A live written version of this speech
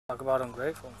Talk about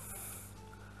ungrateful.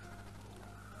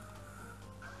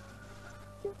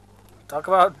 Talk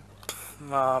about...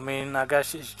 Well, I mean, I guess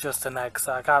she's just an ex.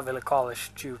 I can't really call her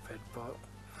stupid, but...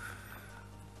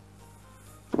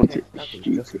 What's it? That was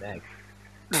just Stupid. an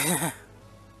egg.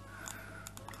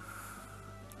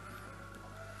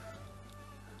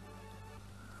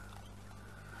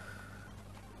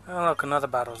 Oh, look, another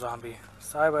battle zombie.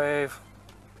 Sidewave.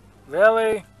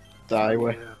 Really?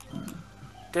 Sideway. Yeah.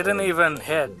 Didn't even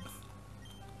hit.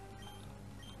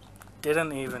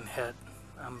 Didn't even hit.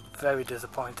 I'm very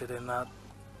disappointed in that.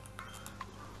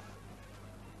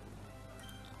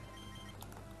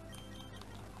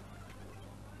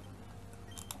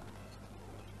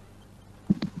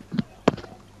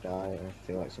 I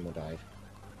feel like someone died.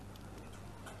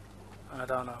 I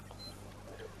don't know.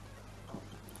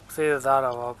 It's either that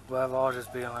or we're all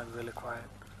just being like really quiet.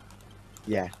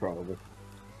 Yeah, probably.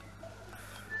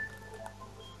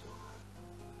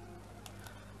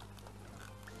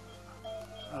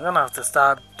 I'm gonna have to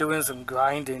start doing some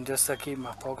grinding just to keep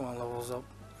my Pokemon levels up.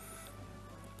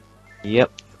 Yep.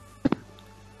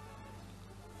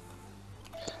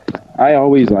 I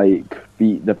always like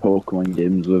beat the Pokemon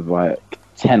games with like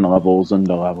 10 levels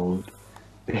under leveled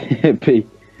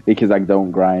because I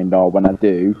don't grind, or when I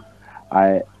do,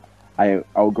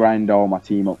 I'll grind all my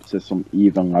team up to some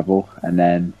even level and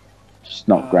then just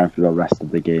not grind for the rest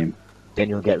of the game. Then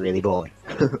you'll get really bored.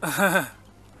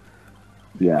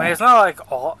 Yeah. I mean, it's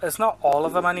not all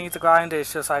of them I need to grind.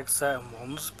 It's just like certain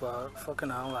ones, but fucking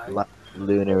hell, like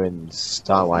Luna and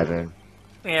Star Wyvern.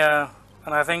 yeah.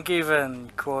 And I think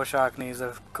even Shark needs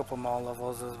a couple more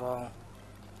levels as well.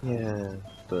 Yeah,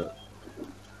 but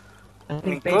I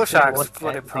mean, think Shark's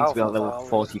bloody everything's about powerful, level though.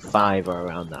 45 or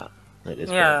around that. At this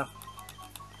Yeah.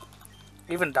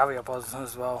 Even Daviopus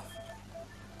as well.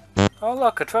 Oh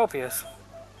look, a Tropius.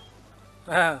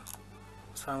 Yeah.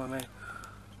 What's wrong with me?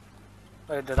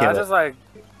 Wait, did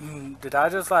I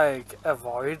just like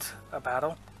avoid a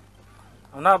battle?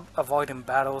 I'm not avoiding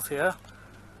battles here.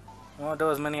 I want to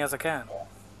do as many as I can.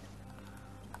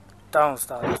 Don't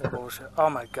start the bullshit. Oh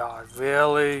my god,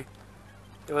 really?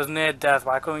 It was near death.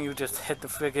 Why couldn't you just hit the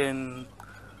friggin'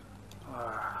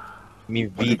 Me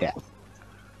Vida.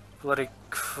 bloody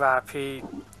crappy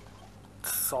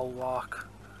soul walk?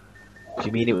 Do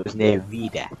you mean it was near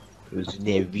Vida? It was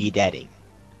near Vida-ing.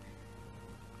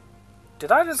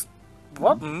 Did I just...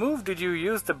 What move did you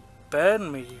use to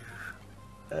burn me?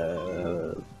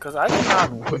 Because I did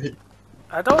not... Wait.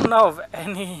 I don't know of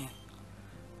any...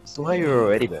 So why you're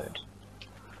already burned?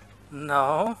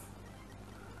 No.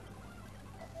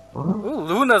 Ooh,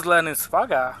 Luna's learning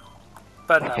Swagger.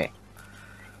 But no. Okay.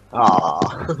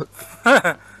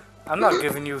 Aww. I'm not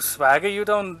giving you swagger. You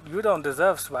don't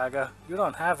deserve swagger. You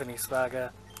don't have any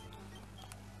swagger.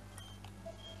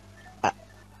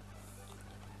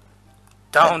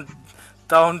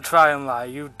 Don't try and lie.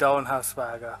 You don't have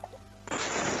swagger.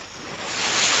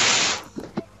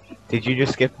 Did you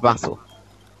just skip a battle?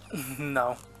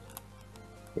 No.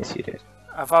 Yes, you did.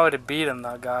 I've already beaten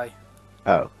that guy.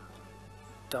 Oh.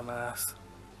 Dumbass.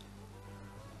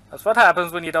 That's what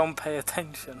happens when you don't pay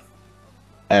attention.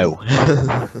 Oh.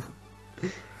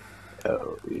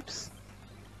 Oh, oops.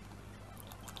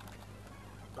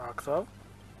 Dark though.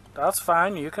 That's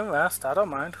fine. You can rest. I don't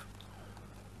mind.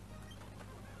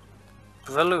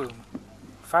 Breloom.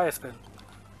 Fire Spin.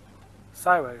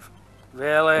 Psywave.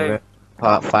 Really?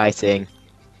 Part fighting.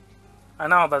 I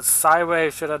know, but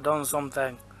Psywave should have done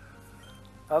something.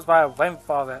 That's why I went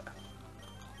for it.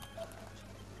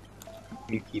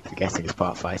 You keep forgetting it's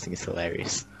part fighting, it's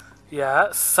hilarious.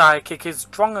 Yeah, Psychic is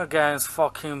strong against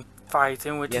fucking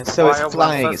fighting, which Yeah, is so why it's I went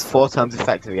flying, for- it's 4 times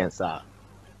effective against that.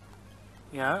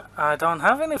 Yeah, I don't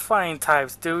have any flying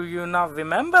types. Do you not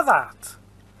remember that?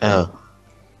 Oh.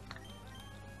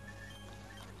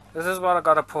 This is what I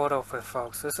gotta put up with,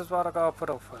 folks. This is what I gotta put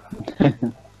up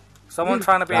with. Someone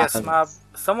trying to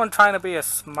be a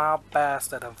smart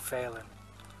bastard and failing.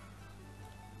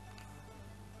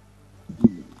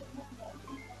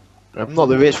 I'm not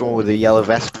the rich one with the yellow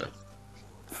Vespa.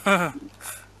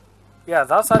 Yeah,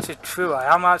 that's actually true.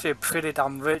 I am actually pretty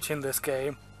damn rich in this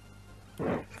game.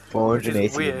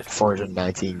 418, weird.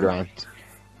 419 grand.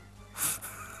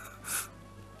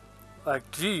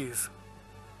 Like, jeez.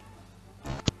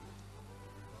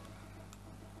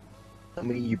 I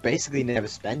mean, you basically never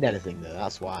spend anything though,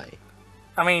 that's why.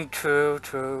 I mean, true.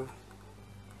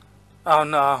 Oh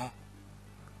no.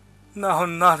 No,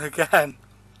 not again.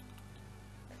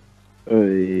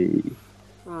 Hey.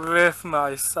 With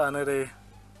my sanity.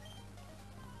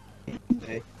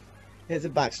 Okay. Here's a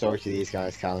backstory to these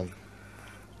guys, Callum.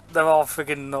 They're all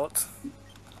friggin' nuts.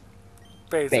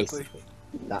 Basically.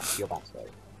 That's your backstory.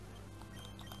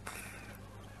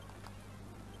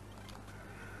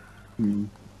 Hmm.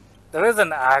 There is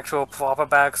an actual proper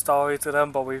backstory to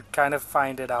them, but we kind of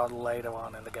find it out later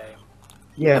on in the game.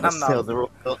 Yeah, And but I'm not. still, they're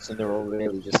all nuts and they're all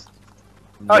really just.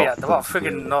 Oh not yeah, they're all fun to deal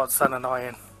freaking with. nuts and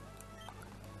annoying.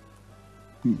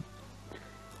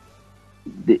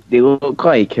 They look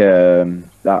like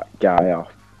that guy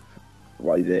off.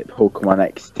 What is it? Pokemon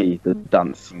XT, the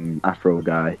dancing Afro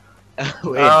guy. Wait,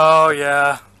 Oh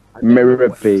yeah, I don't know Mirror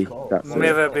what he's B. called. That's What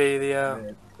is it. Mirror called? B, yeah.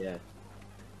 Yeah.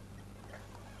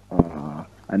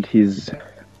 And his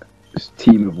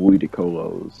team of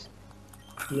Ludicolo.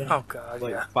 Yeah. Oh god,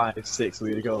 Like yeah. 5, 6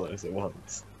 Ludicrolos at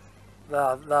once.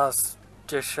 That's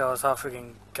just shows how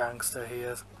freaking gangster he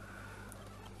is.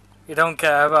 You don't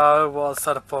care about what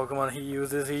sort of Pokemon he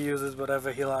uses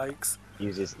whatever he likes.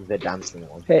 Uses the dancing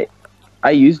one. Hey,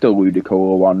 I used a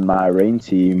Ludicolo on my rain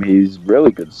team. He's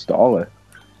really good staller.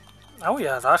 Oh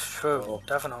yeah, that's true, Oh.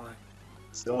 definitely.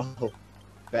 So,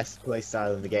 best play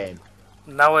style in the game.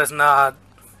 No, it's not.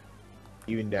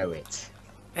 You know it.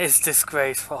 It's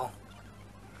disgraceful.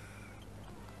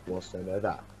 You also know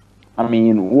that. I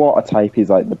mean, water type is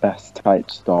like the best type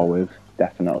to start with,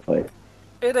 definitely.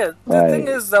 It is. The thing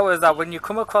is, though, is that when you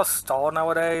come across stall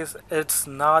nowadays, it's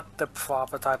not the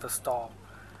proper type of stall.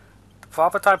 The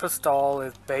proper type of stall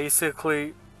is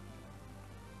basically...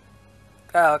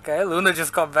 Okay, Luna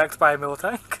just got vexed by a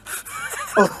Miltank.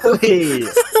 Oh, wait!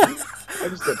 I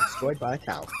just got destroyed by a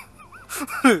cow.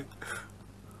 I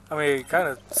mean, it kind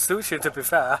of suits you, to be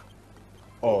fair.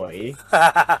 Oi.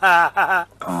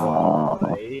 Oh.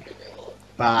 Oi.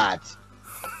 Bad.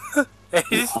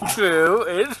 It's true,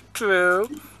 it's true.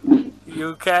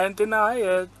 You can't deny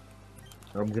it.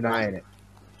 I'm denying it.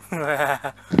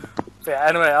 But yeah,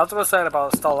 anyway, I was saying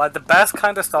about stall. Like, the best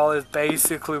kind of stall is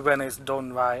basically when it's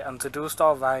done right. And to do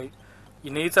stall right,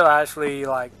 you need to actually,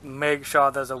 like, make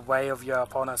sure there's a way of your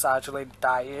opponents actually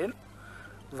dying.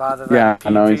 Rather than Yeah, I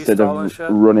know, PP instead stall and of shit.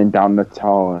 running down the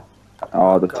tower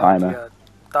or the God, timer. yeah.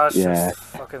 That's Yeah. just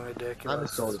fucking ridiculous.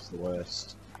 Dinosaur is the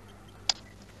worst.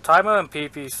 Timer and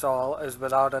PP stall is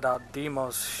without a doubt the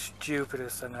most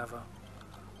stupidest thing ever.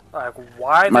 Like,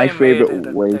 why My they made it favourite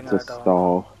a way thing, to I don't know.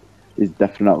 stall is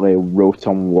definitely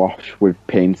Rotom Wash with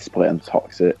Pain Split and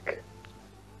Toxic.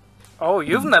 Oh,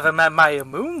 you've never met my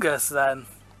Amoongus then.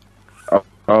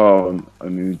 Oh,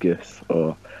 Amoongus.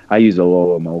 Oh, I use a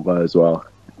Lola Mola as well.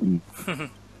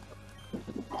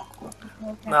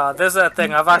 No, this is a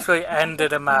thing. I've actually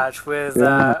ended a match with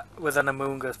an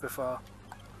Amoongus before.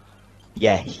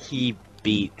 Yeah, he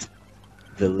beat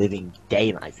the living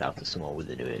daylights out of someone with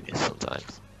an Amoongus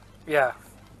sometimes. Yeah.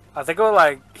 I think it was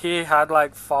like, he had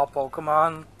like 4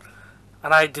 Pokemon,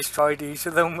 and I destroyed each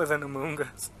of them with an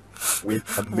Amoongus. With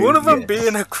One of them Amoongus.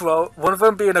 being a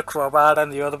Crobat,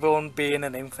 and the other one being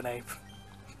an Infinite.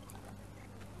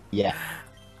 Yeah.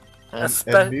 A, And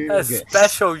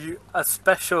special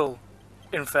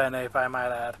Infernape, I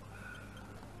might add.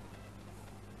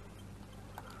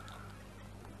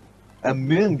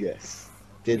 Amoongus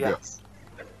did Yeah. this.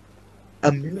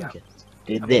 Amoongus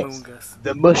did this. Amoongus.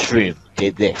 The mushroom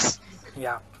did this.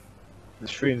 Yeah. The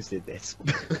shrooms did this.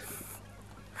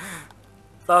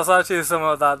 That's actually some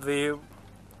of that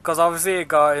because obviously it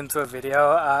got into a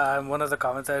video, and one of the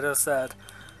commentators said,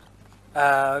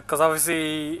 because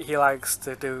obviously he likes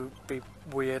to be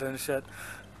weird and shit,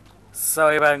 so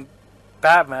he went,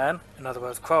 Batman, in other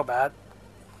words Crobat,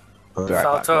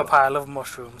 fell to a pile of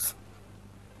mushrooms.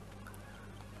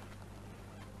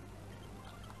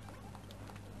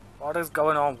 What is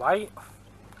going on, White?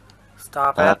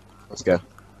 Stop it. Let's go.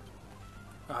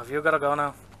 Oh, have you gotta go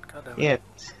now? God damn it. Yeah,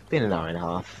 it's been an hour and a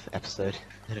half episode.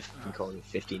 I'd have been calling it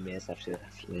 15 minutes after a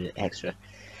few minutes extra.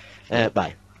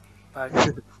 Bye.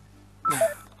 Bye.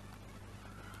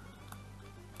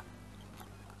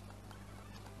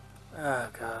 Oh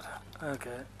god.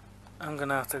 Okay. I'm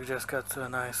gonna have to just get to a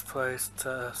nice place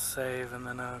to save, and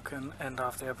then I can end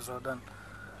off the episode then.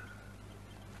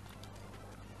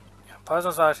 Yeah,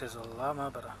 Poison Slash is a lot more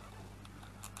better.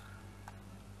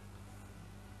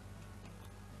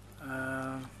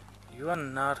 You are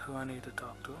not who I need to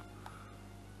talk to.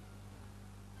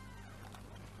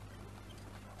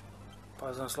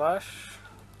 Poison Slash.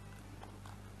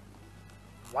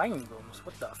 Wine gums?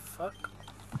 What the fuck?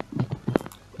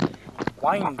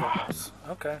 Wine gums.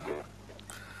 Okay.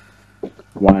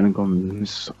 Wine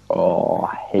gums. Oh,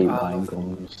 I hate I wine love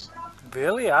gums.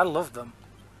 Really? I love them.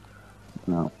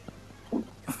 No.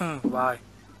 Why?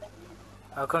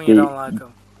 How come you don't like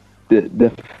them?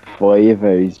 The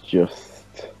flavour is just...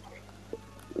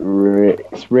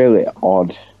 it's really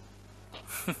odd.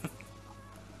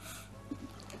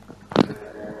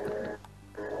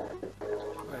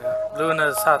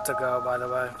 Luna's had to go, by the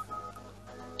way.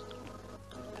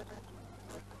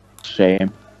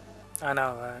 Shame. I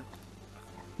know, right?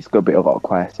 It's gonna be a lot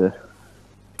quieter.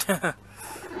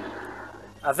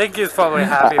 I think he's probably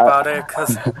happy about it,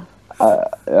 because...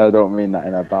 I don't mean that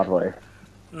in a bad way.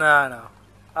 No.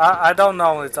 I don't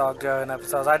normally talk during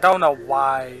episodes. I don't know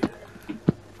why.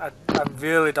 I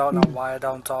really don't know why I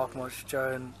don't talk much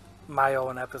during my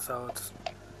own episodes.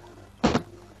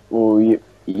 Well, you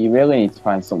really need to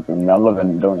find something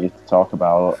relevant, don't you, to talk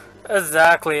about?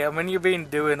 Exactly, and when you've been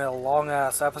doing a long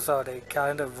ass episode, it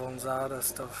kind of runs out of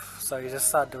stuff. So you just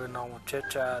start doing normal chit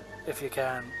chat if you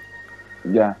can.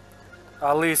 Yeah. Or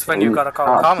at least when you've got a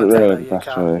Absolutely commentator, the you best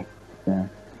can. way. Yeah.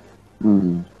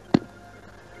 Mm.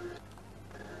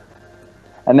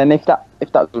 And then if that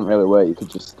doesn't really work, you could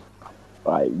just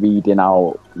like reading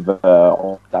out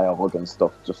the dialogue and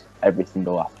stuff, just every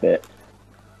single last bit.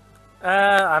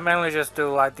 I mainly just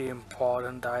do like the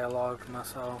important dialogue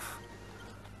myself.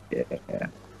 Yeah.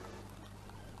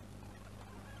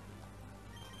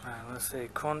 Alright, let's see.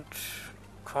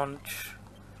 Crunch.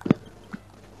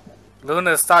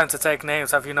 Luna's starting to take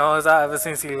names. Have you noticed that? Ever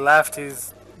since he left,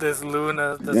 this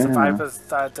Luna, the survivor,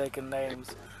 started taking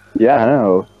names. Yeah, I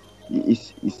know.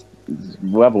 He's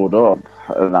leveled up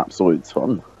an absolute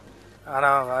ton. I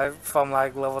know, right? From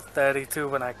like level 32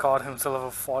 when I caught him to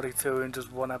level 42 in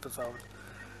just one episode.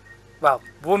 Well,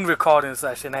 one recording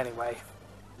session anyway.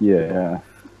 Yeah.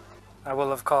 I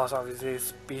will, of course, obviously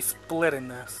be splitting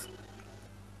this.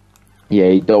 Yeah,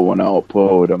 you don't want to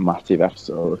upload a massive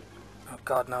episode. Oh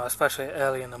god, no, especially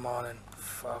early in the morning.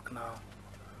 Fuck no.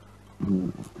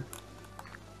 Mm.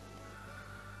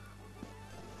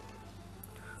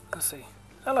 Let's see.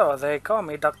 Hello, they call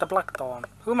me Dr. Blackthorn.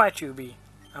 Who might you be?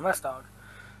 I'm a dog.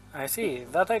 I see.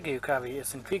 That egg you carry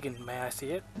is intriguing. May I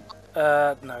see it?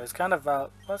 No, it's kind of,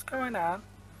 what's going on?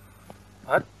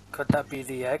 What? Could that be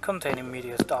the egg containing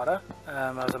Meteor's daughter?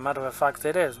 As a matter of fact,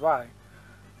 it is. Why?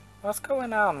 What's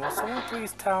going on? Will someone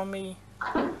please tell me?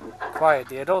 Quiet,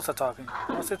 the adults are talking.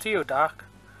 What's it to you, Doc?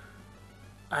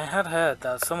 I had heard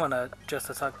that someone had just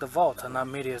attacked the vault and that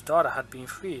Meteor's daughter had been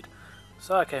freed,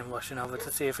 so I came rushing over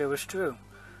to see if it was true.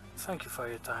 Thank you for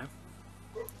your time.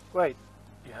 Wait,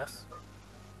 yes?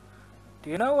 Do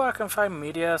you know where I can find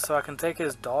Meteor so I can take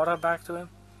his daughter back to him?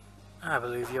 I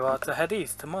believe you ought to head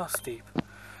east to Moss Deep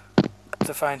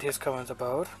to find his current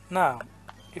abode. Now,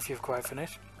 if you've quite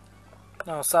finished.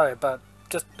 No, sorry, but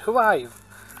just who are you?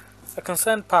 A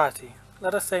concerned party.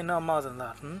 Let us say no more than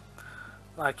that,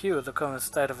 Like you, the current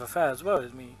state of affairs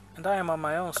worries me, and I am on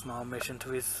my own small mission to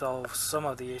resolve some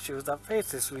of the issues that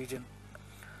face this region.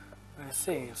 I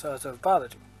see, so to have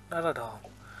bothered you. Not at all.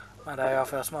 Might I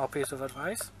offer a small piece of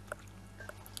advice?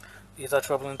 These are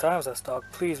troubling times, Stock.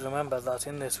 Please remember that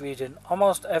in this region,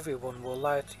 almost everyone will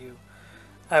lie to you.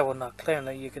 I will not claim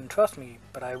that you can trust me,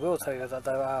 but I will tell you that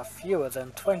there are fewer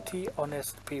than 20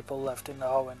 honest people left in the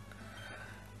Owen,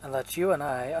 and that you and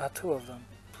I are two of them.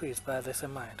 Please bear this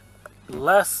in mind.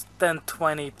 Less than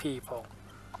 20 people.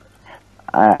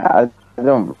 I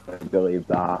don't really believe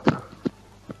that.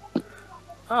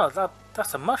 Oh,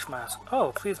 that's a mush mask.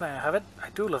 Oh, please may I have it? I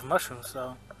do love mushrooms,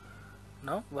 so...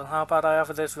 No? Well, how about I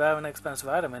offer this rare and expensive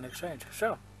item in exchange?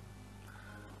 Sure.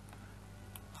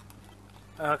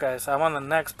 Okay, so I'm on the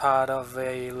next part of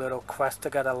a little quest to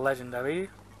get a legendary.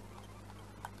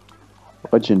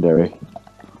 Legendary?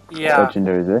 Yeah. What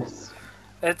legendary is this?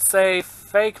 It's a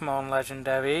fake Mon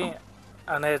legendary,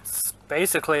 and it's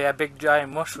basically a big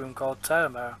giant mushroom called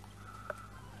Termer.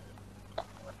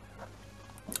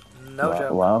 No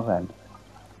joke. Well then.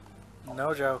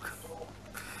 No joke.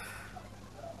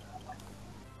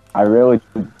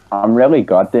 I'm really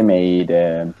glad they made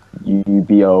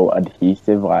UBO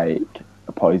adhesive like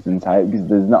a poison type, because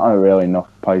there's not really enough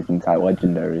poison type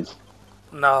legendaries.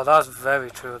 No, that's very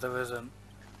true, there isn't.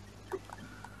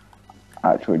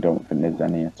 I actually don't think there's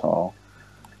any at all.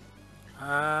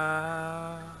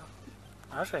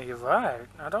 Actually, you're right.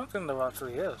 I don't think there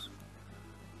actually is.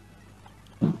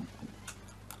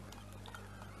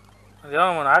 The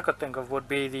only one I could think of would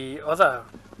be the other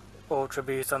Ultra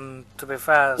Beast, and to be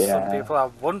fair, some people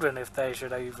are wondering if they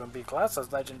should even be classed as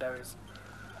legendaries.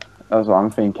 That's what I'm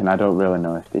thinking. I don't really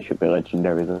know if they should be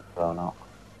legendaries or not.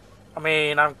 I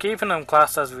mean, I'm keeping them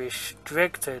classed as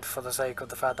restricted for the sake of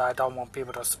the fact that I don't want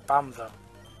people to spam them.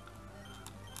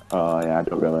 Oh yeah, I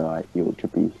don't really like the Ultra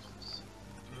Beasts.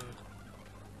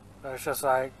 But it's just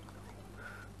like,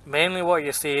 mainly what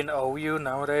you see in OU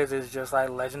nowadays is just like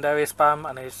legendary spam,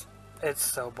 and it's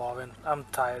so boring. I'm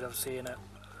tired of seeing it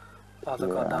all the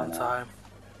goddamn time.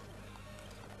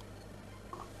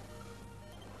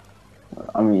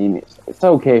 I mean, it's it's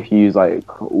okay if you use like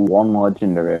one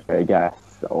legendary, I guess,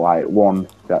 or like one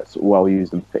that's well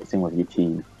used and fits in with your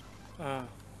team.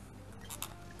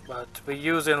 But we're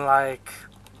using like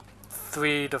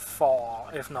 3 to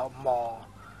 4, if not more,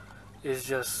 is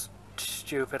just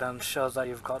stupid and shows that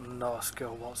you've got no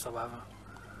skill whatsoever.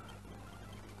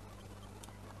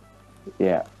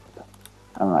 Yeah.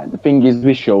 And like the thing is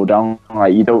with Showdown,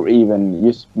 like you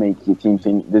just make your team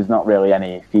think there's not really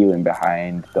any feeling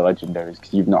behind the legendaries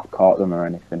because you've not caught them or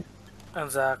anything.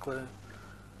 Exactly.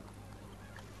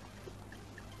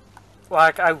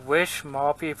 Like, I wish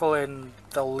more people in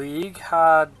the league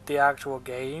had the actual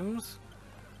games,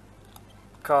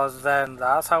 because then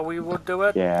that's how we would do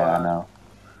it. Yeah, but I know.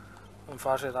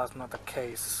 Unfortunately, that's not the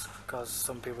case, because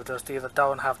some people just either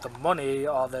don't have the money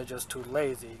or they're just too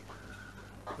lazy,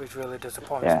 which really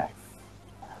disappoints me.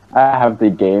 I have the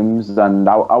games, and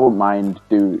I wouldn't mind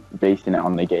basing it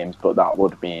on the games, but that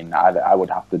would mean I would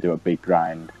have to do a big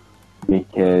grind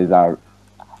because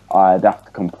I'd have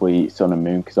to complete Sun and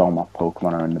Moon because all my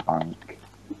Pokemon are in the bank.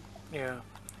 Yeah.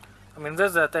 I mean, this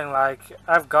is the thing, like,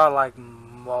 I've got, like,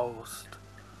 most.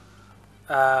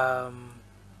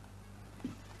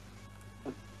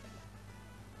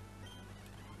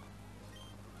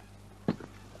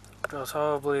 Those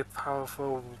horribly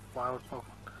powerful wild Pokemon.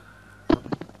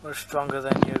 Much stronger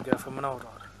than you get from an old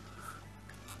one.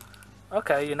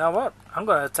 Okay, you know what? I'm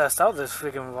gonna test out this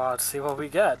freaking rod, see what we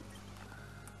get.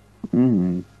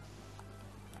 Mm.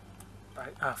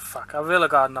 Right, oh fuck, I really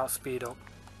gotta not speed up.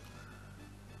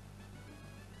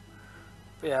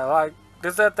 But yeah, like,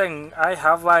 this is the thing, I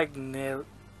have like near...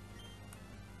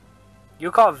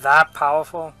 You call that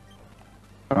powerful?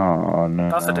 Oh no.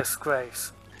 That's a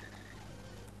disgrace.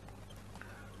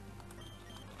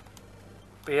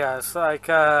 But yeah, it's like,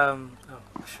 oh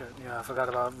shit, yeah, I forgot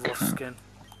about rough skin.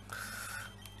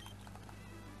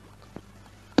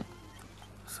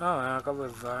 So, yeah, I got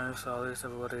revenge, so at least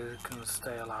everybody can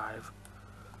stay alive.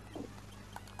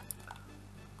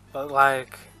 But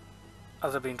like,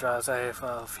 as I've been trying to say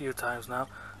for a few times now,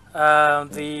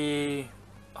 the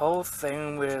whole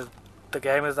thing with the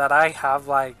game is that I have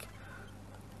like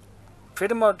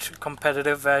pretty much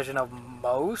competitive version of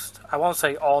most. I won't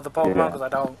say all the Pokemon because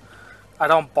I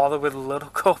don't bother with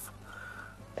lilycove.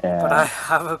 Yeah. But I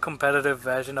have a competitive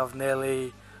version of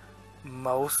nearly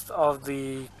most of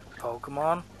the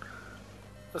Pokemon.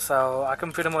 So I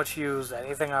can pretty much use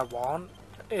anything I want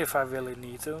if I really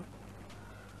need to.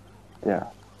 Yeah.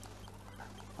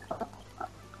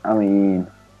 I mean,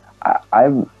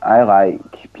 I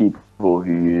like people who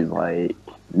use like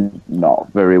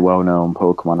not very well known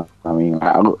Pokemon. I mean,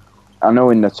 I know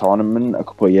in the tournament a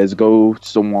couple of years ago,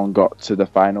 someone got to the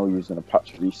final using a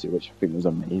Pachirisu, which I think was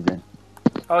amazing.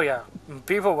 Oh yeah,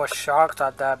 people were shocked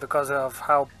at that because of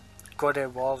how good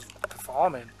it was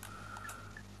performing.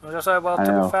 I was just like, well,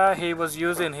 to be fair, he was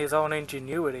using his own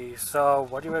ingenuity, so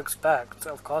what do you expect?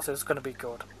 Of course it's going to be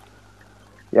good.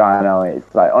 Yeah, I know,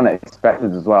 it's like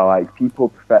unexpected as well. Like people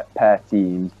prepare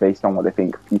teams based on what they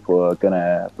think people are going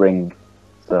to bring,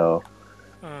 so...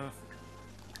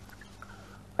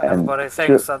 Everybody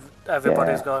thinks that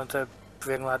everybody's going to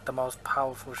bring like the most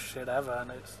powerful shit ever,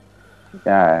 and it's...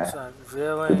 Yeah, it's like,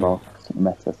 really? the most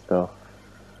meta stuff.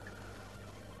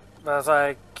 But it's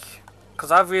like...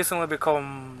 Because I've recently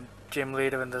become gym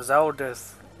leader in the Zelda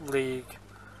League,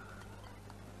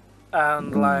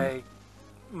 and like...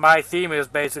 My theme is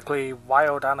basically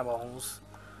wild animals,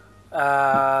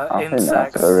 I insects.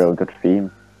 think that's a real good theme.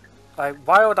 Like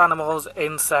wild animals,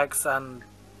 insects, and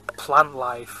plant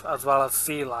life, as well as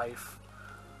sea life.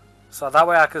 So that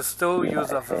way I can still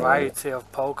use a variety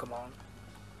of Pokemon.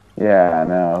 Yeah, I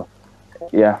know.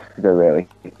 You have to really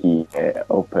keep it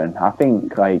open. I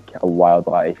think like a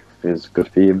wildlife is a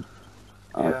good theme.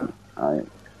 Yeah.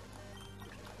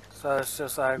 So it's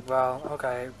just like, well,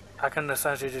 okay, I can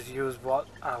essentially just use what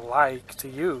I like to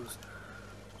use.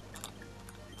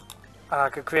 And I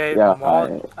could create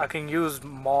more, I can use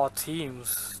more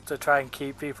teams to try and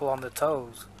keep people on their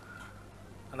toes.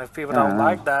 And if people don't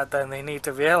like that, then they need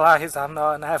to realize I'm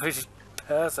not an average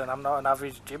person, I'm not an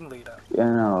average gym leader. Yeah,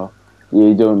 no.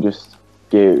 You don't just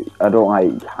I don't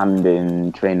like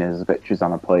handing trainers pictures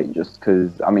on a plate just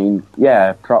because, I mean,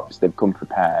 yeah, props, they've come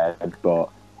prepared, but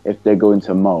if they're going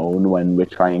to moan when we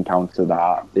try and counter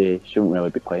that, they shouldn't really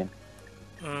be playing.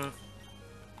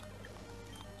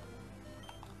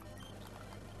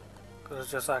 Because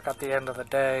it's just like at the end of the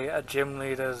day, a gym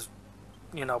leader's,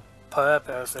 you know,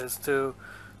 purpose is to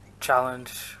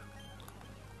challenge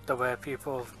the way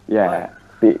people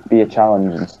be a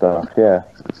challenge and stuff, yeah.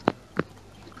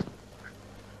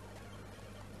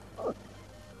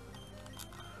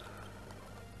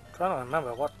 trying to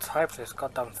remember what type this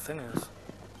goddamn thing is.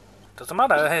 Doesn't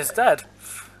matter, it's dead.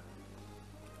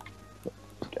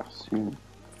 Gassoon.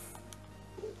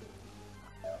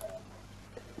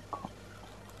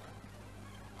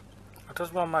 I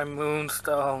just want my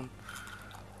moonstone.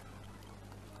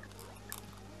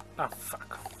 Oh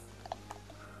fuck.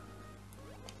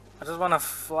 I just want to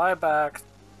fly back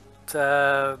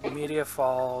to Meteor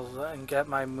Falls and get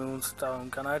my moonstone.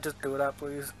 Can I just do that,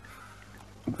 please?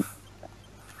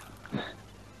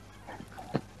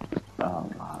 Oh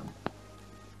man.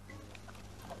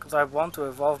 Because I want to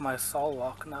evolve my soul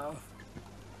walk now.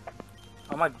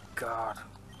 Oh my god.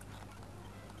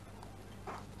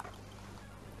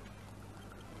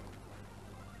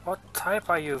 What type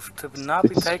are you to not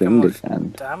be It's taking much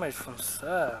again. damage from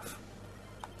Surf?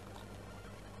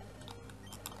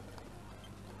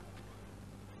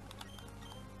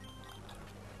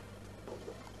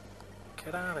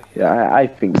 Get out of here. Yeah, I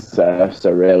think Surf's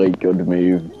a really good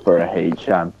move for a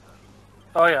HM.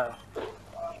 Oh yeah.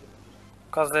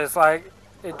 Because it's like,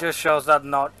 it just shows that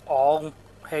not all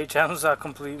HMs are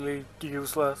completely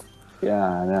useless. Yeah,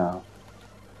 I know.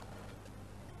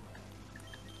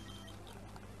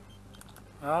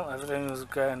 Well, everything is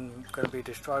going to be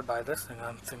destroyed by this thing,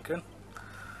 I'm thinking.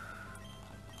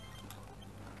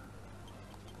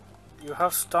 You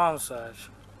have Storm Surge.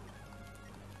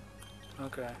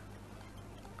 Okay.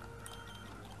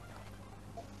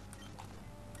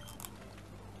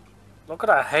 Look at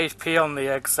that HP on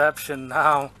the exception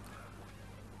now.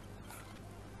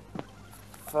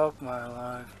 Fuck my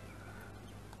life.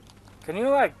 Can you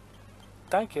like...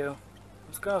 Thank you. I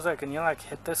was gonna say, can you like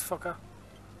hit this fucker?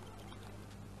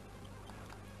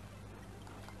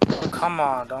 Oh, come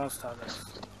on, don't start this.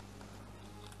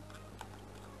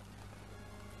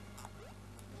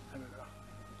 There we go.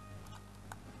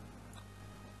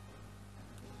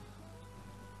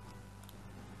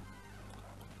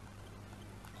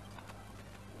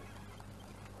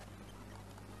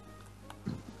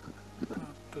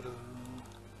 Doo-doo.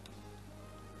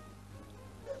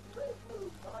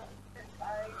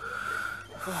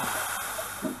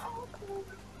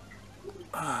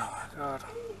 Oh my god.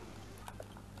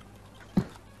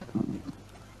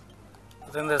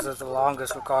 I think this is the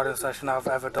longest recording session I've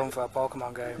ever done for a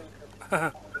Pokemon game.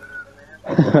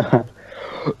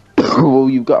 Well,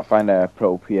 you've got to find an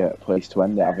appropriate place to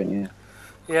end it, haven't you?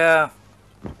 Yeah.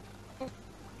 Oh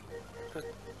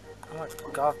my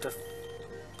god, this...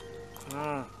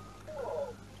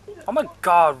 Oh my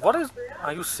god, what is...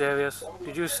 Are you serious?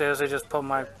 Did you seriously just put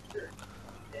my...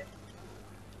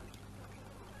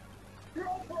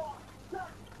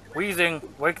 Wheezing,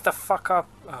 wake the fuck up.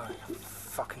 Oh, you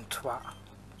fucking twat.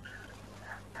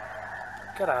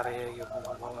 Get out of here, you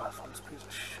worthless piece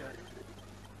of shit.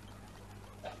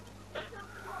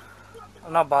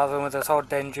 I'm not bothering with this whole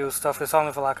denjuu stuff. It's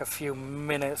only for like a few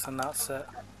minutes and that's it.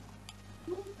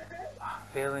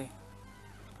 Really?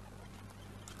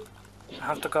 I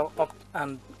have to go up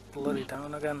and bloody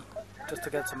down again just to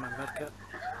get to my medkit.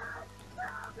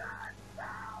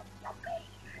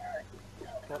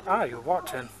 What are you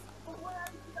watching?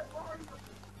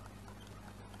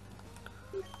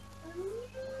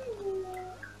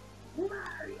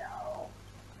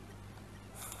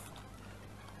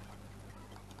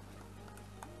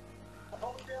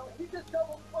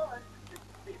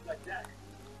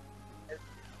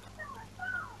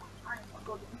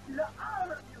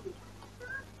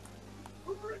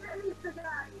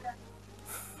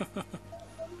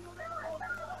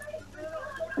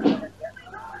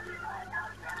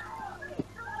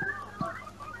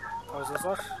 Oh, is this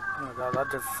what? Oh my god,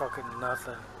 that did fucking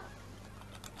nothing.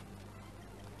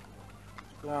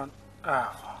 Come on.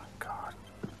 Oh my god.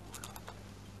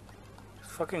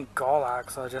 These fucking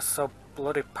Golags are just so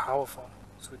bloody powerful.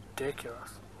 It's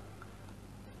ridiculous.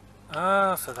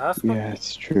 Ah, so that's what, Yeah,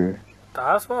 it's true.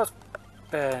 that's what's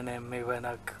burning me when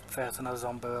I facing a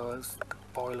zombie is the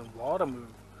boiling water move.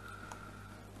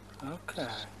 Okay.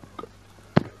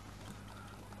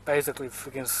 Basically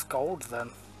freaking scold then.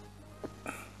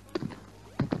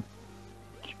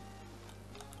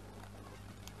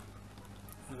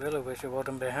 I really wish it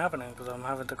wouldn't be happening because I'm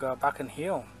having to go back and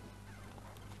heal.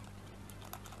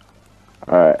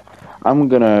 Alright, I'm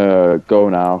gonna go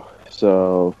now,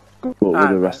 so good luck with the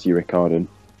Alright, rest of your recording.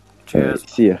 Cheers.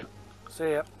 See ya.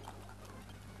 See ya.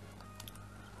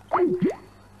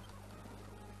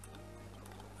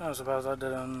 I suppose I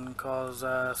didn't cause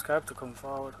Skype to come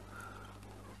forward.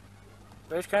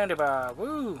 Rich candy bar,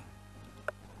 woo!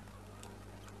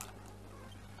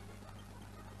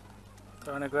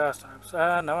 Do any grass types?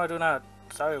 No I do not.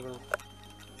 Sorry, Will.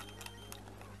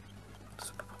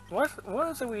 What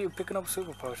is it with you picking up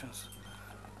super potions?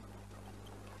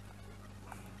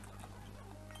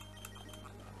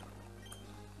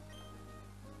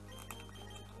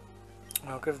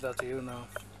 I'll give that to you now.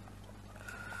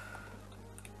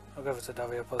 I'll give it to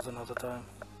Davia Puzz another time.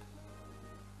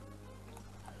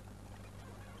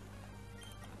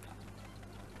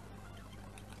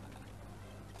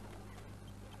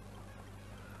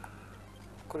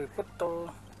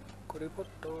 Kuripoto.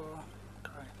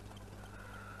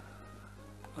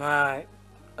 Right.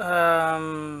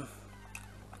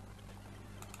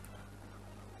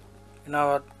 You know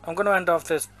what? I'm gonna end off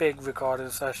this big recording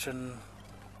session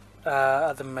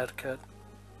at the medkit.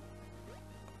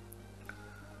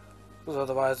 Because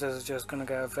otherwise this is just gonna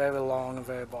get very long and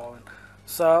very boring.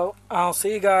 So I'll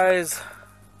see you guys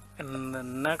in the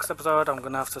next episode. I'm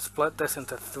gonna have to split this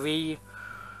into 3.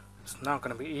 It's not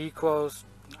gonna be equal. It's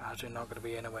actually not gonna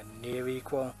be anywhere near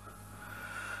equal.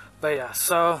 But yeah,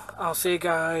 so I'll see you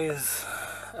guys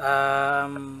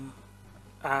after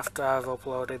I've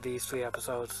uploaded these 3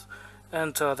 episodes.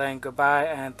 Until then, goodbye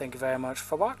and thank you very much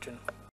for watching.